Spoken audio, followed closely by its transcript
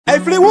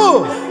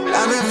Fleetwood.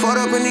 I've been fought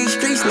up in these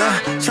streets now.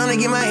 Tryna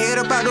get my head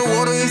up out the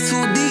water, it's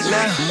too deep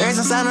now. Ever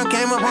since I done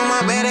came up on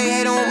my bed, they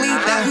hate on me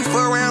now. You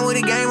fuck around with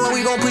the game, well,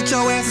 we gon' put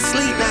your ass to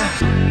sleep now.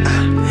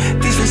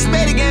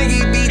 Disrespect the gang,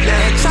 get beat down.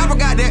 That chopper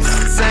got that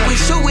sound. We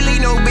shoot, we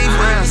leave no beef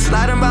round.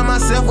 Sliding by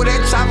myself with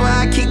that chopper,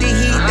 I keep the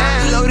heat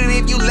down. Loaded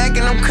if you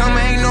lacking, I'm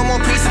coming, ain't no more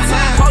piece of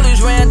time.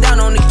 Police ran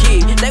down on the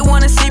kid, they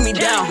wanna see me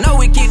down. No,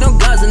 we keep them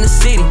guns in the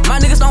city, my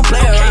niggas don't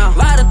play around.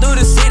 Riding through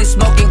the city,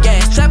 smoking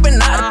gas, trapping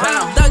out a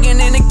pound. Thugging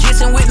in the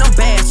kitchen with no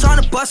bags,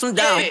 tryna bust them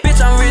down.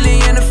 Bitch, I'm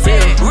really in the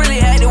field, really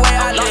hate the way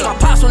I lost my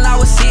pops when I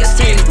was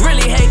 16.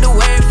 Really hate the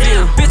way it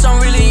feel, bitch, I'm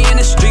really in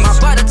the streets. My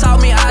brother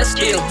taught me how to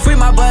steal, free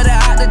my brother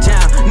out the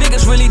jam.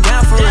 Niggas really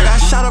down for real. I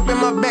got shot up in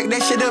my back,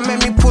 that shit done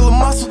made me pull a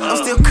muscle. I'm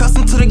still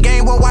custom to the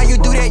game, but why you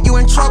do that, you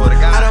in trouble.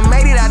 I done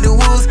made it out the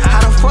woods,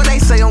 how the fuck they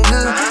say I'm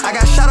good? I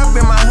got shot up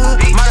in my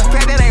hood, matter of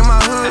fact, that ain't my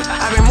hood.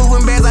 I been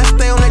moving bags, I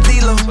stay on the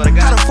D-Lo.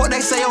 How the fuck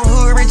they say I'm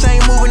hood rich, I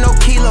ain't moving no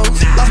kilos.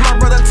 Lost my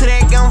brother to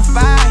that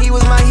gunfire, he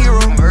was my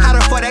hero. How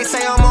the fuck they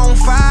say I'm on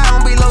fire,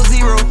 I'm below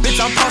zero. Bitch,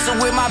 I'm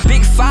posted with my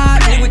big five,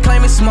 and we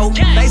claiming smoke.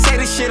 They say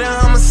this shit a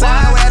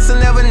homicide, well, ass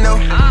will never know.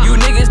 You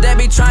niggas that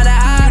be tryna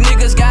hide, you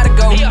niggas gotta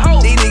go.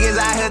 These niggas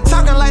out here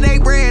talking like they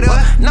bread up,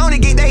 known to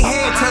get they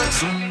head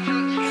touched.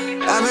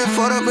 I've been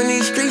fought up in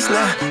these streets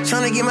now.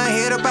 Tryna get my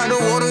head up out the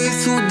water,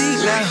 it's too deep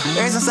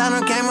now. Ever since I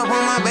done came up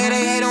on my bed,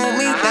 they hate on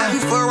me now. You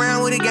fuck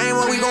around with the game,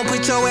 well, we gon'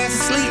 put your ass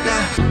to sleep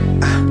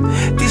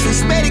now.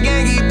 Disrespect the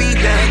gang, get beat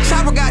down. That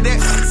chopper